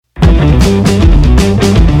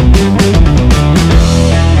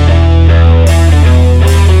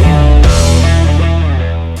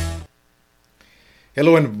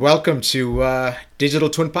Hello and welcome to Digital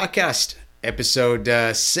Twin Podcast, episode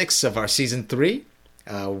 6 of our season 3.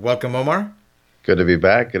 Welcome, Omar. Good to be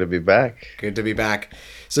back. Good to be back. Good to be back.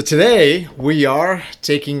 So today we are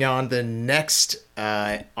taking on the next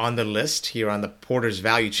on the list here on the Porter's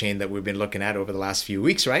value chain that we've been looking at over the last few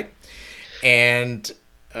weeks, right? And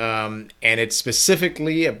it's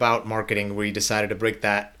specifically about marketing. We decided to break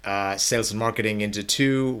that sales and marketing into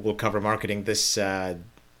two. We'll cover marketing this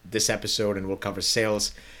episode, and we'll cover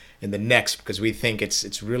sales in the next, because we think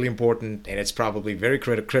it's really important, and it's probably very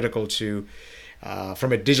critical to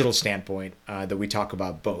from a digital standpoint that we talk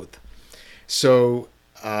about both. So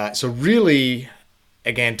really,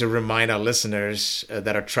 again, to remind our listeners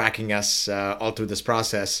that are tracking us all through this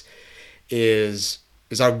process, is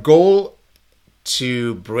our goal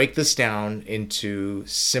to break this down into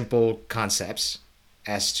simple concepts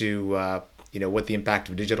as to what the impact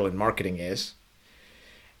of digital in marketing is.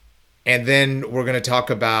 And then we're going to talk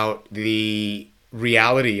about the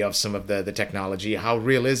reality of some of the technology. How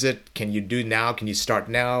real is it? Can you do now? Can you start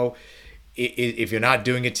now? If you're not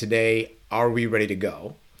doing it today, are we ready to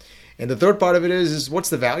go? And the third part of it is what's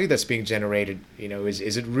the value that's being generated?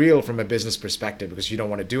 Is it real from a business perspective? Because you don't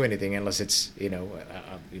want to do anything unless it's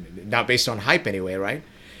not based on hype anyway, right?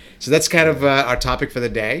 So that's kind of our topic for the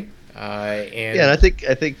day. And I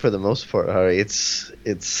think for the most part, Hari, it's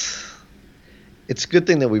a good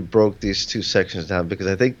thing that we broke these two sections down, because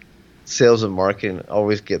I think sales and marketing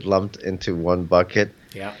always get lumped into one bucket.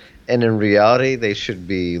 Yeah. And in reality, they should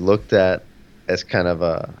be looked at as kind of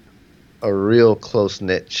a real close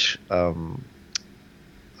niche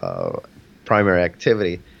primary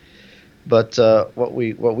activity. But what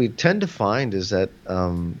we tend to find is that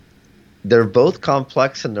they're both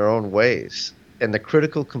complex in their own ways, and the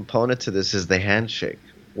critical component to this is the handshake,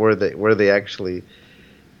 where they actually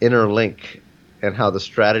interlink and how the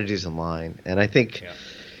strategies align. And I think,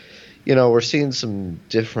 we're seeing some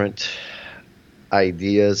different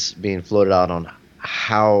ideas being floated out on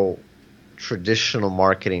how traditional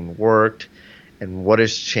marketing worked and what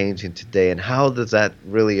is changing today, and how does that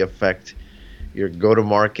really affect your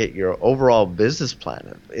go-to-market, your overall business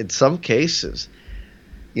plan. In some cases,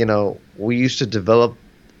 we used to develop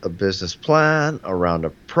a business plan around a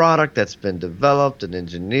product that's been developed and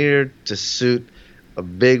engineered to suit a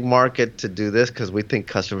big market, to do this because we think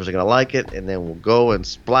customers are going to like it, and then we'll go and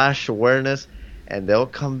splash awareness and they'll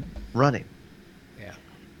come running. Yeah.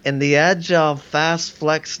 In the agile fast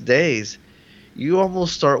flex days, you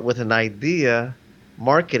almost start with an idea,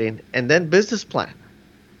 marketing, and then business plan.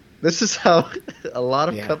 This is how a lot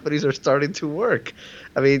of companies are starting to work.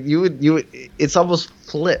 I mean, it's almost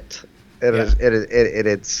flipped in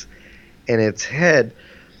its head,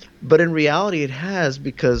 but in reality it has,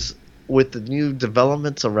 because with the new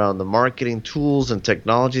developments around the marketing tools and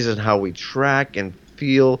technologies and how we track and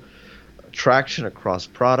feel traction across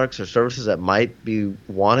products or services that might be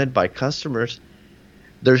wanted by customers,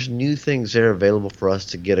 there's new things there available for us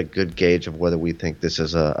to get a good gauge of whether we think this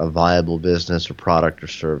is a viable business or product or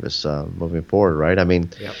service moving forward, right? I mean,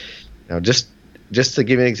 just to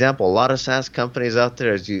give you an example, a lot of SaaS companies out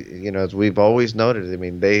there, as as we've always noted, I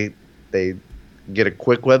mean, they get a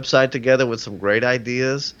quick website together with some great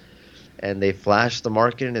ideas, and they flash the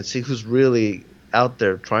marketing and see who's really out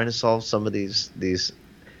there trying to solve some of these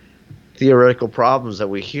theoretical problems that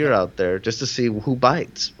we hear out there, just to see who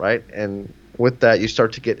bites, right? And with that, you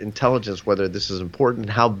start to get intelligence whether this is important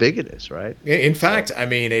and how big it is, right? In fact, I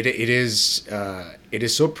mean, it is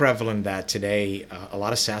so prevalent that today a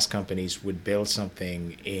lot of SaaS companies would build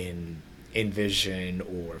something in InVision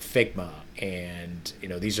or Figma, and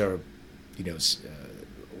these are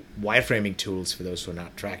wireframing tools for those who are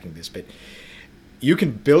not tracking this, but you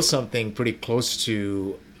can build something pretty close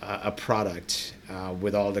to a product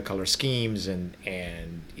with all the color schemes and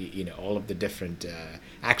all of the different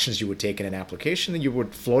actions you would take in an application, and you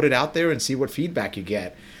would float it out there and see what feedback you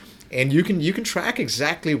get. And you can track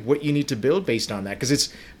exactly what you need to build based on that, because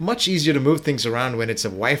it's much easier to move things around when it's a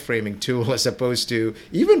wireframing tool as opposed to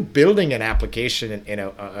even building an application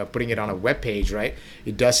and putting it on a web page, right?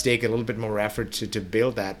 It does take a little bit more effort to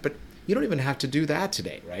build that, but you don't even have to do that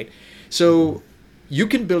today, right? So you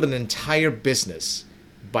can build an entire business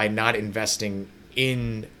by not investing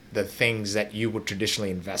in the things that you would traditionally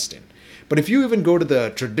invest in. But if you even go to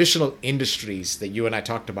the traditional industries that you and I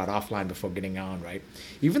talked about offline before getting on, right?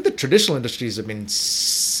 Even the traditional industries have been,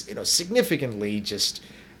 significantly just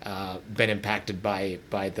been impacted by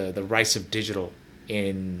the rise of digital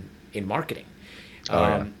in marketing,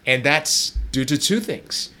 and that's due to two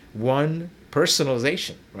things. One,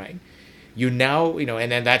 personalization, right? You now, and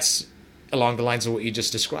then that's along the lines of what you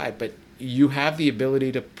just described, but you have the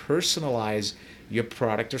ability to personalize your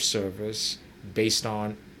product or service based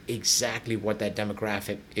on exactly what that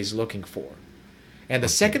demographic is looking for. And the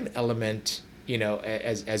second element,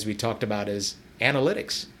 as we talked about, is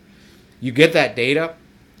analytics. You get that data,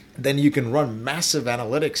 then you can run massive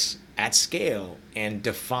analytics at scale and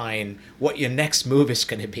define what your next move is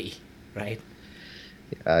going to be, right?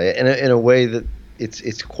 In a way that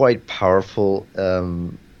it's quite powerful,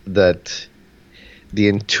 that the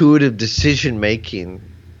intuitive decision making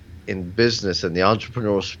in business and the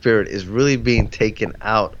entrepreneurial spirit is really being taken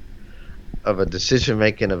out of a decision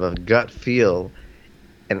making of a gut feel,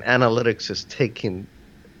 and analytics is taking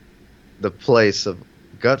the place of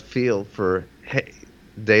gut feel for, hey,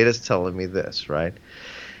 data's telling me this, right?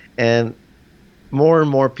 And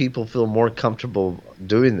more people feel more comfortable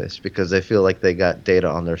doing this because they feel like they got data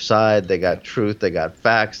on their side, they got truth, they got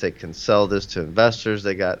facts, they can sell this to investors,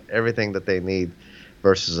 they got everything that they need,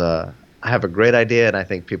 versus I have a great idea and I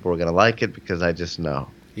think people are going to like it because I just know.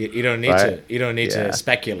 You don't need right? to. You don't need to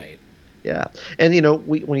speculate. Yeah, and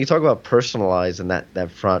when you talk about personalized and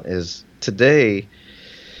that front is today,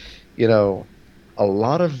 a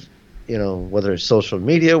lot of whether it's social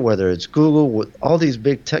media, whether it's Google, all these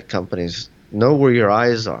big tech companies know where your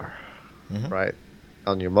eyes are, right?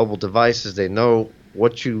 On your mobile devices, they know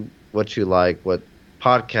what you like, what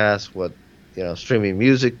podcasts, what streaming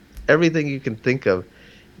music, everything you can think of.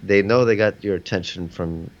 They know they got your attention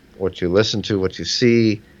from what you listen to, what you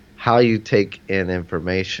see, how you take in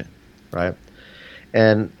information, right?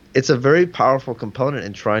 And it's a very powerful component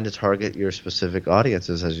in trying to target your specific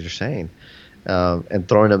audiences, as you're saying, and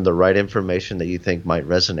throwing them the right information that you think might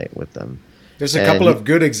resonate with them. There's a couple of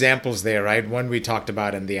good examples there, right? One we talked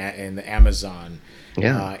about in the Amazon.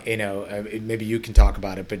 Yeah. Maybe you can talk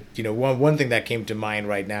about it, but one thing that came to mind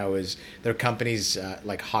right now is there are companies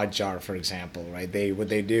like Hotjar, for example, right? What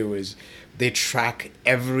they do is they track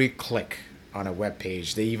every click on a web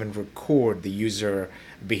page. They even record the user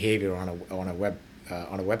behavior on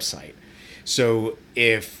a website. So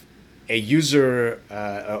if a user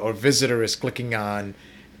or visitor is clicking on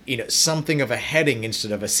something of a heading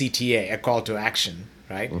instead of a CTA, a call to action,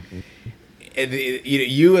 right? Mm-hmm.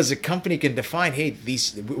 You as a company can define, hey,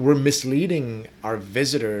 we're misleading our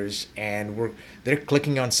visitors and they're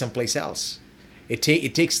clicking on someplace else. It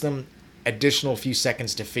takes them additional few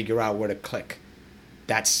seconds to figure out where to click.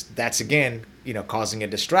 That's again, causing a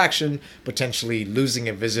distraction, potentially losing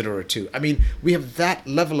a visitor or two. I mean, we have that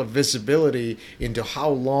level of visibility into how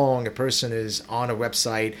long a person is on a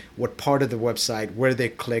website, what part of the website, where they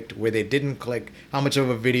clicked, where they didn't click, how much of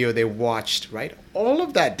a video they watched, right? All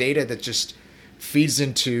of that data that just feeds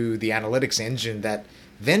into the analytics engine that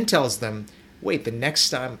then tells them, wait, the next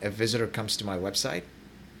time a visitor comes to my website,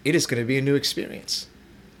 it is going to be a new experience,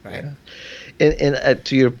 right? Yeah. And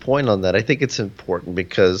to your point on that, I think it's important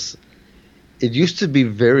because it used to be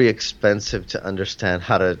very expensive to understand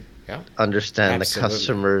how to understand Absolutely. The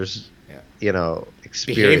customer's,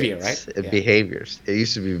 experience, behavior, right? Behaviors. It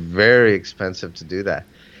used to be very expensive to do that,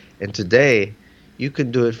 and today you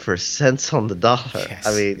can do it for cents on the dollar. Yes.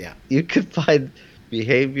 I mean, you could find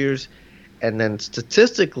behaviors, and then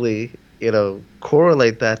statistically,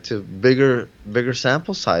 correlate that to bigger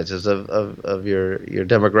sample sizes of your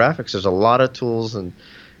demographics. There's a lot of tools and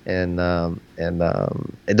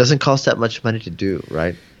it doesn't cost that much money to do,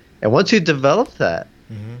 right? And once you develop that,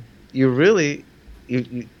 you really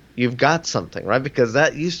you've got something, right? Because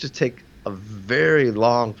that used to take a very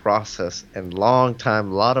long process and long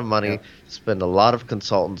time, a lot of money, spend a lot of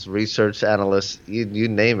consultants, research analysts, you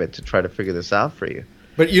name it, to try to figure this out for you.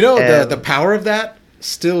 But the power of that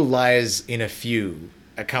still lies in a few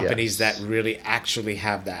companies that really actually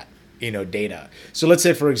have that data. So let's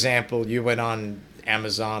say, for example, you went on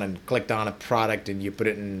Amazon and clicked on a product and you put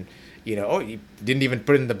it in, you didn't even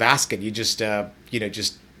put it in the basket. You just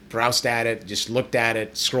just browsed at it, just looked at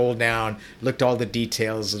it, scrolled down, looked all the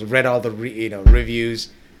details, read all the reviews.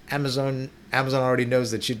 Amazon already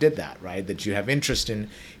knows that you did that, right? That you have interest in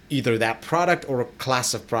either that product or a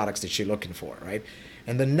class of products that you're looking for, right?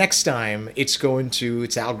 And the next time its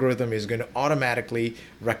algorithm is going to automatically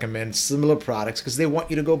recommend similar products because they want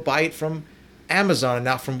you to go buy it from Amazon and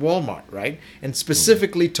not from Walmart, right? And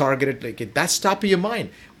specifically targeted, like that's top of your mind.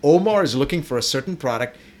 Omar is looking for a certain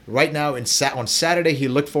product right now. On Saturday, he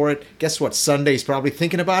looked for it. Guess what? Sunday, he's probably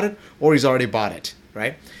thinking about it, or he's already bought it,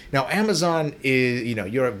 right? Now, Amazon is,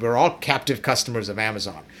 we're all captive customers of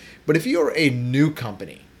Amazon. But if you're a new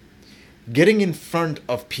company, getting in front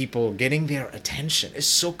of people, getting their attention is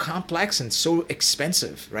so complex and so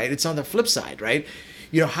expensive, right? It's on the flip side, right?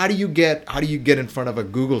 How do you get in front of a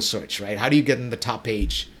Google search, right? How do you get in the top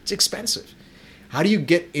page? It's expensive. How do you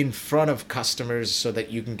get in front of customers so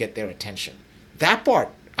that you can get their attention? that part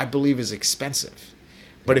I believe is expensive.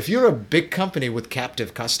 But if you're a big company with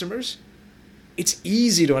captive customers, it's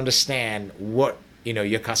easy to understand what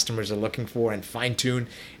your customers are looking for and fine tune,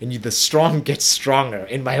 and the strong gets stronger,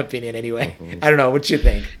 in my opinion. Anyway, I don't know what you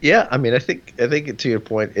think. Yeah, I mean, I think to your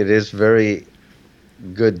point, it is very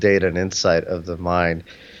good data and insight of the mind.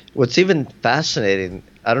 What's even fascinating,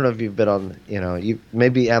 I don't know if you've been on,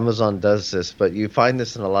 maybe Amazon does this, but you find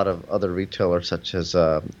this in a lot of other retailers, such as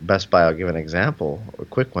Best Buy. I'll give an example, a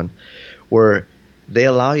quick one, where they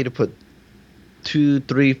allow you to put 2,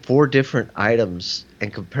 3, 4 different items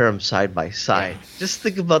and compare them side by side. Yeah. Just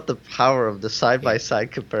think about the power of the side by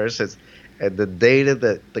side comparisons and the data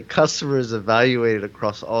that the customer is evaluated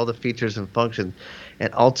across all the features and functions,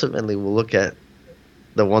 and ultimately will look at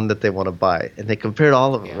the one that they want to buy, and they compared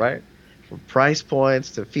all of them, right? From price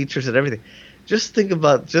points to features and everything. Just think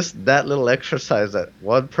about just that little exercise that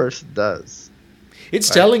one person does. It's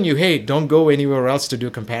right. Telling you, hey, don't go anywhere else to do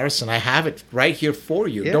a comparison. I have it right here for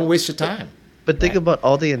you. Yeah. Don't waste your time. But think about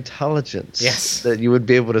all the intelligence that you would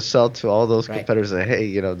be able to sell to all those competitors. That,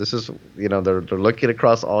 hey, this is, they're looking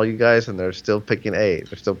across all you guys, and they're still picking A.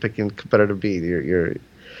 They're still picking competitor B. You're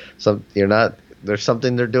not. There's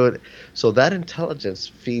something they're doing. So that intelligence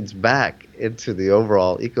feeds back into the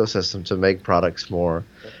overall ecosystem to make products more.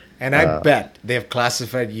 And I bet they've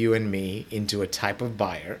classified you and me into a type of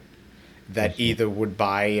buyer that either would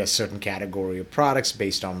buy a certain category of products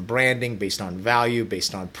based on branding, based on value,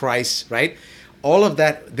 based on price, right? All of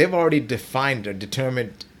that, they've already defined or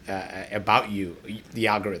determined about you, the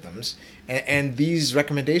algorithms. And these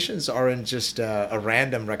recommendations aren't just a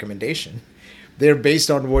random recommendation. They're based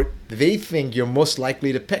on what they think you're most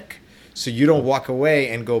likely to pick. So you don't walk away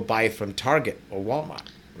and go buy it from Target or Walmart,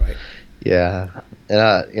 right? Yeah.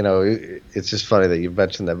 And, it's just funny that you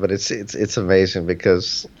mentioned that, but it's amazing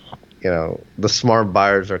because, the smart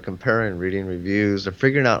buyers are comparing, reading reviews, they're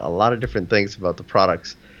figuring out a lot of different things about the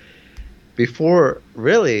products before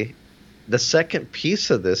really the second piece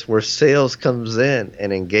of this where sales comes in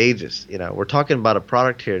and engages. We're talking about a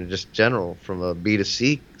product here in just general from a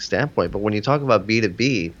B2C standpoint, but when you talk about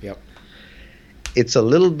B2B, it's a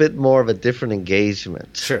little bit more of a different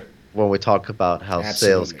engagement. Sure. When we talk about how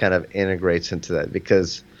sales kind of integrates into that,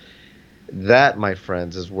 because that, my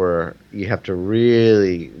friends, is where you have to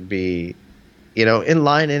really be, in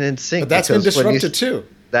line and in sync. But that's been disrupted too.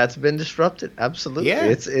 That's been disrupted. Absolutely. Yeah.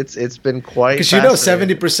 It's been quite because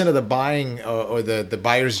 70% of the buying or the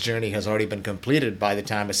buyer's journey has already been completed by the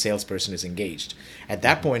time a salesperson is engaged. At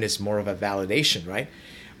that point, it's more of a validation, right?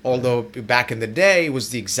 Although back in the day, it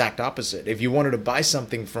was the exact opposite. If you wanted to buy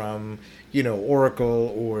something from,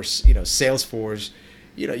 Oracle or, Salesforce,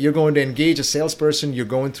 you're going to engage a salesperson. You're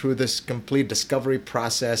going through this complete discovery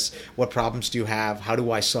process. What problems do you have? How do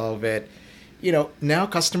I solve it? Now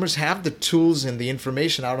customers have the tools and the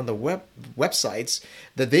information out on the websites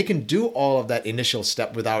that they can do all of that initial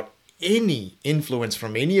step without any influence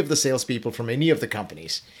from any of the salespeople, from any of the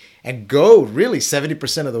companies, and go really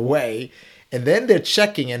 70% of the way. And then they're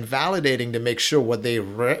checking and validating to make sure what they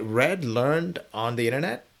learned on the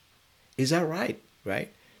internet, is that right?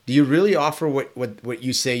 Do you really offer what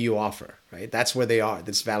you say you offer, right? That's where they are.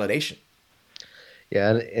 This validation. Yeah,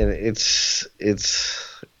 and it's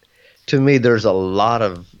to me, there's a lot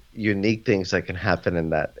of unique things that can happen in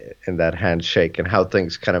that handshake and how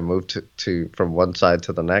things kind of move to from one side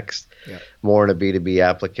to the next. Yeah. More in a B2B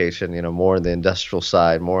application, more in the industrial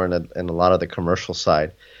side, more in a lot of the commercial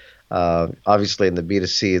side. Obviously, in the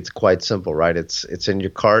B2C, it's quite simple, right? It's in your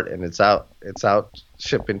cart and it's out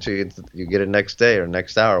shipping to you. You get it next day or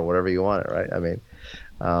next hour, whatever you want it, right? I mean,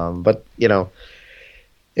 but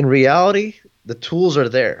in reality, the tools are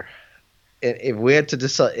there. And if we had to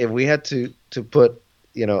decide, if we had to put,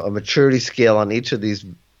 a maturity scale on each of these,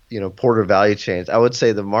 Porter value chains, I would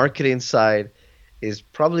say the marketing side is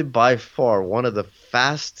probably by far one of the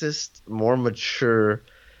fastest, more mature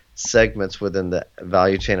segments within the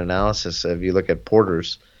value chain analysis. If you look at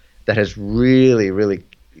Porter's, that has really, really,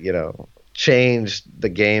 changed the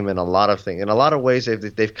game in a lot of things. In a lot of ways,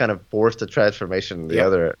 they've kind of forced a transformation in the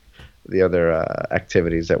other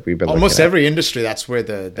activities that we've been almost looking every industry. That's where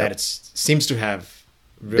it seems to have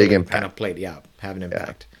really big impact. Kind of played, have an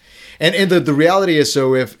impact. And the reality is,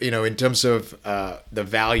 so if in terms of the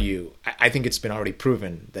value, I think it's been already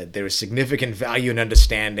proven that there is significant value in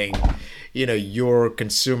understanding, your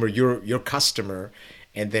consumer, your customer,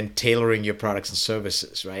 and then tailoring your products and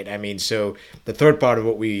services, right? I mean, so the third part of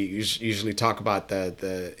what we usually talk about,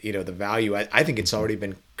 the value, I think it's already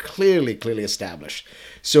been clearly established.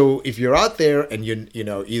 So if you're out there and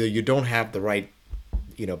either you don't have the right,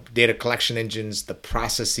 data collection engines, the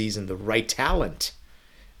processes, and the right talent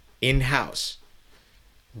in-house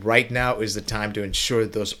right now is the time to ensure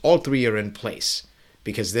those all three are in place,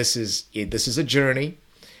 because this is a journey.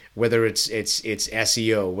 Whether it's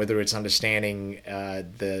SEO, whether it's understanding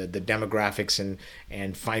the demographics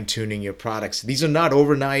and fine tuning your products, these are not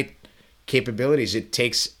overnight capabilities. It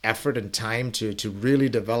takes effort and time to really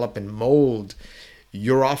develop and mold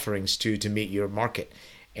your offerings to meet your market.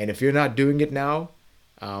 And if you're not doing it now,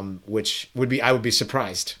 which I would be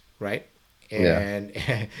surprised, right? And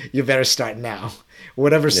you better start now,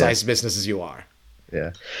 whatever size businesses you are.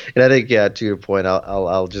 Yeah, and I think to your point,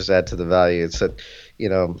 I'll just add to the value. It's that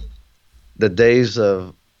the days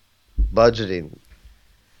of budgeting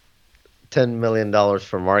 $10 million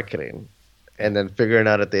for marketing and then figuring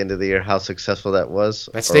out at the end of the year how successful that was.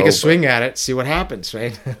 Let's take a swing at it, see what happens,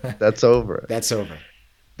 right? That's over. That's over.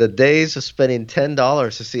 The days of spending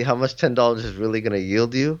 $10 to see how much $10 is really going to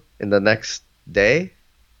yield you in the next day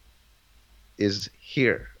is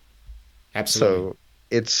here. Absolutely. So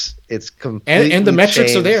it's completely and the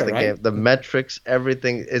metrics are there, right? Game. The metrics,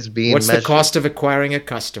 everything is being What's measured. the cost of acquiring a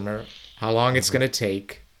customer? How long it's going to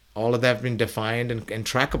take? All of that have been defined and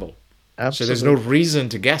trackable. Absolutely. So there's no reason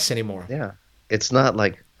to guess anymore. Yeah. It's not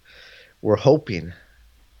like we're hoping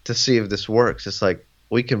to see if this works. It's like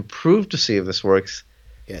we can prove to see if this works.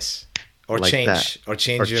 Yes. Or like change. That. Or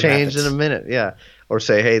change your change methods. In a minute, yeah. Or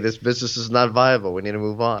say, hey, this business is not viable. We need to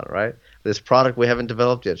move on, right? This product we haven't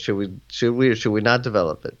developed yet. Should we or should we not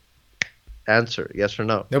develop it? Answer, yes or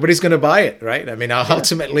no. Nobody's going to buy it, right? I mean,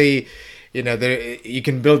 ultimately, you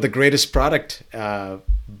can build the greatest product,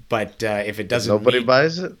 but if it doesn't, nobody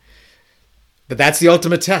buys it. But that's the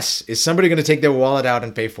ultimate test. Is somebody going to take their wallet out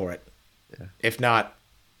and pay for it? Yeah. If not,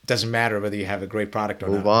 it doesn't matter whether you have a great product or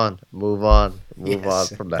not. Move on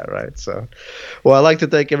from that, right? So, well, I'd like to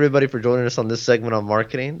thank everybody for joining us on this segment on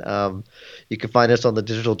marketing. You can find us on the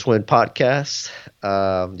Digital Twin Podcast.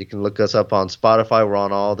 You can look us up on Spotify. We're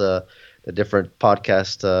on all the different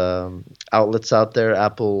podcast outlets out there,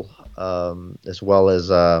 Apple, as well as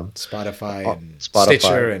Spotify,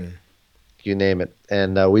 Stitcher, and you name it.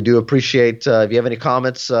 And we do appreciate if you have any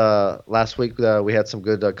comments. Last week we had some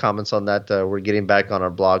good comments on that. We're getting back on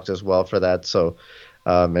our blogs as well for that. So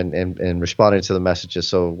and responding to the messages.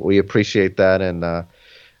 So we appreciate that, and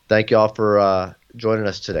thank you all for joining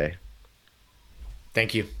us today.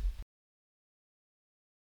 Thank you.